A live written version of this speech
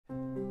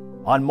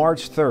On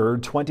March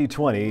 3rd,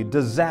 2020,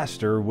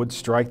 disaster would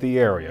strike the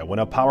area when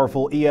a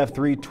powerful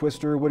EF3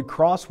 twister would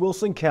cross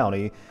Wilson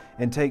County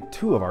and take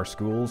two of our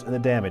schools in the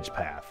damage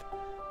path.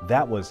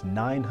 That was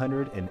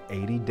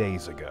 980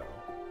 days ago.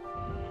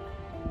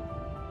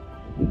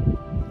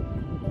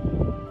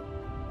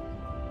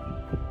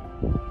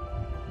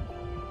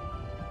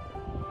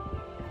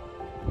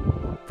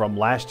 From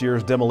last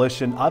year's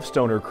demolition of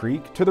Stoner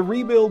Creek to the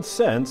rebuild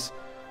since,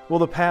 well,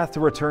 the path to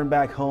return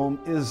back home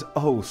is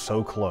oh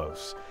so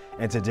close.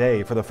 And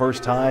today, for the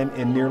first time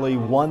in nearly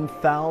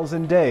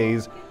 1,000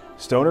 days,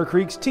 Stoner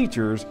Creek's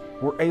teachers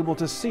were able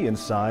to see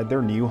inside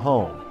their new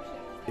home.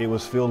 It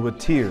was filled with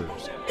tears.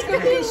 Shut the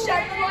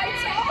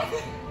lights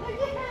off.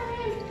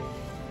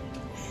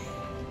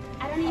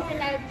 I don't even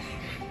know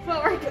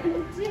what we're going to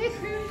do.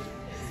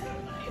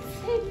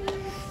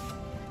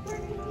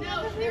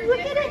 No, they're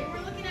different.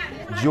 We're looking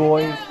at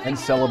Joy and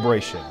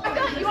celebration.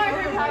 You are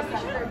very proud.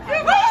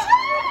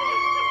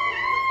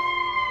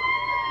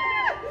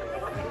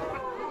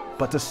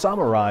 But to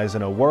summarize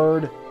in a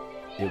word,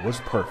 it was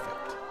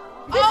perfect.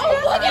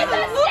 Oh, look at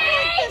the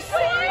stage!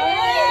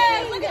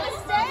 Oh, look at the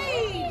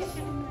stage!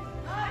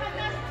 Oh,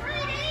 that's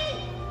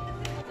pretty!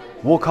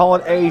 We'll call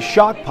it a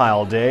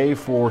Shockpile day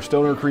for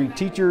Stoner Creek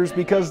teachers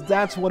because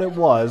that's what it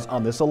was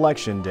on this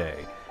election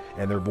day.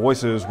 And their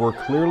voices were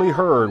clearly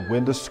heard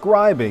when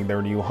describing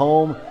their new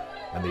home,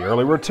 and the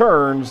early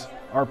returns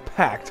are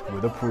packed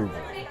with approval.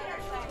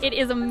 It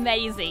is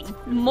amazing.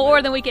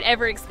 More than we could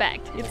ever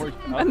expect. It's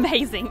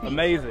amazing.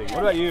 Amazing. What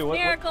about you?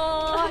 Miracle.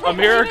 A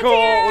miracle.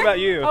 What about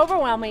you?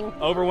 Overwhelming.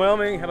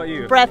 Overwhelming. How about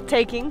you?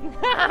 Breathtaking.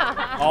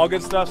 All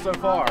good stuff so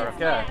far.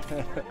 Okay.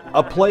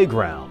 A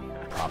playground,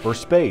 proper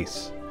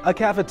space, a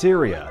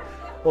cafeteria.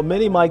 Well,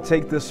 many might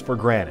take this for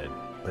granted,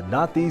 but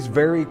not these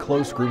very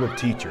close group of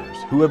teachers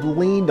who have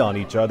leaned on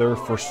each other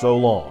for so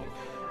long,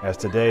 as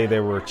today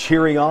they were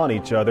cheering on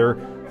each other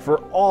for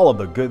all of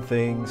the good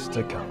things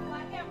to come.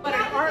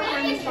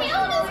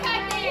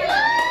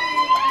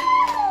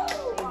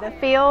 The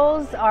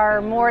feels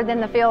are more than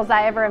the feels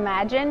I ever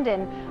imagined,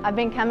 and I've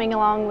been coming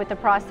along with the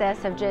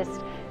process of just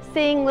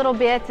seeing little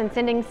bits and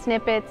sending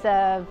snippets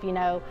of,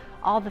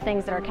 all the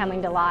things that are coming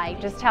to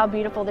light, just how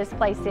beautiful this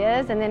place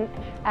is. And then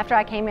after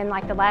I came in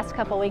like the last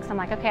couple of weeks, I'm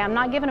like, okay, I'm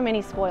not giving them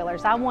any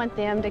spoilers. I want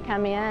them to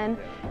come in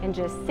and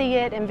just see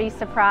it and be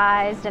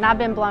surprised. And I've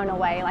been blown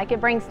away. Like,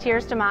 it brings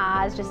tears to my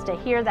eyes just to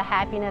hear the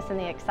happiness and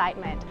the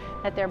excitement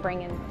that they're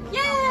bringing. Yay!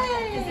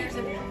 Is there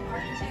some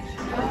architecture?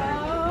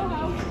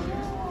 Oh,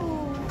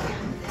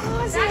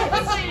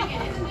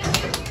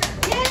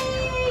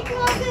 yay,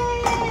 closet!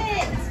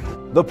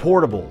 The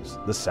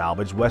portables, the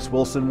salvaged West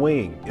Wilson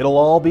wing, it'll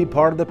all be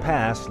part of the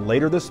past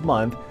later this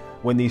month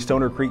when the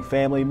Stoner Creek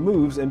family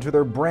moves into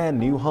their brand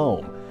new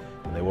home.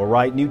 And they will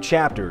write new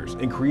chapters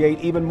and create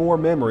even more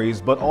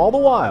memories, but all the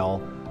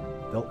while,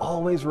 they'll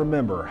always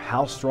remember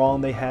how strong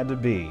they had to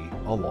be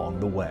along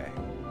the way.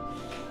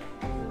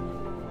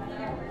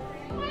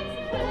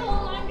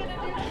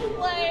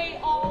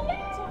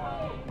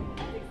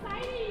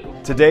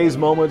 Today's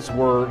moments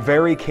were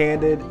very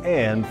candid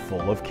and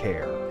full of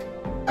care.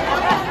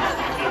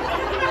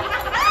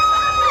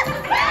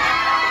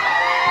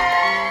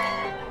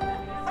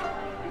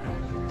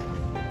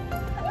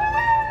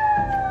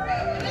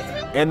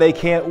 And they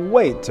can't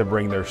wait to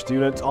bring their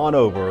students on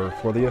over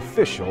for the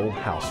official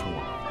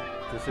housewarming.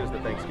 This is the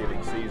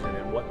Thanksgiving season,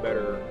 and what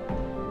better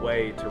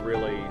way to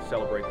really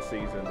celebrate the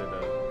season than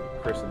to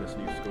christen this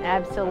new school?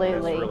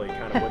 Absolutely. It's really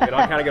it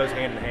all kind of goes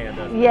hand in hand,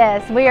 doesn't it?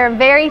 Yes, we are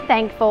very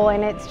thankful,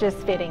 and it's just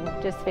fitting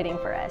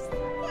for us.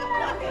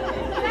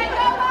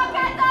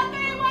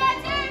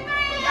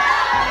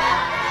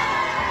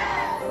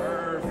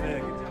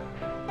 Perfect.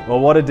 Well,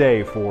 what a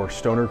day for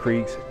Stoner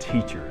Creek's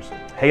teachers.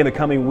 Hey, in the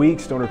coming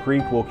weeks, Stoner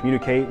Creek will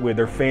communicate with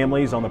their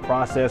families on the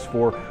process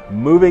for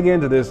moving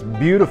into this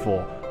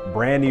beautiful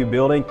brand new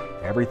building.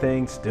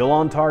 Everything's still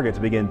on target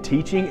to begin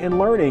teaching and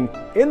learning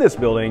in this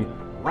building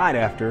right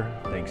after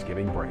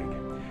Thanksgiving break.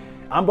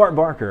 I'm Bart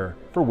Barker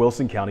for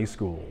Wilson County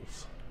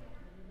Schools.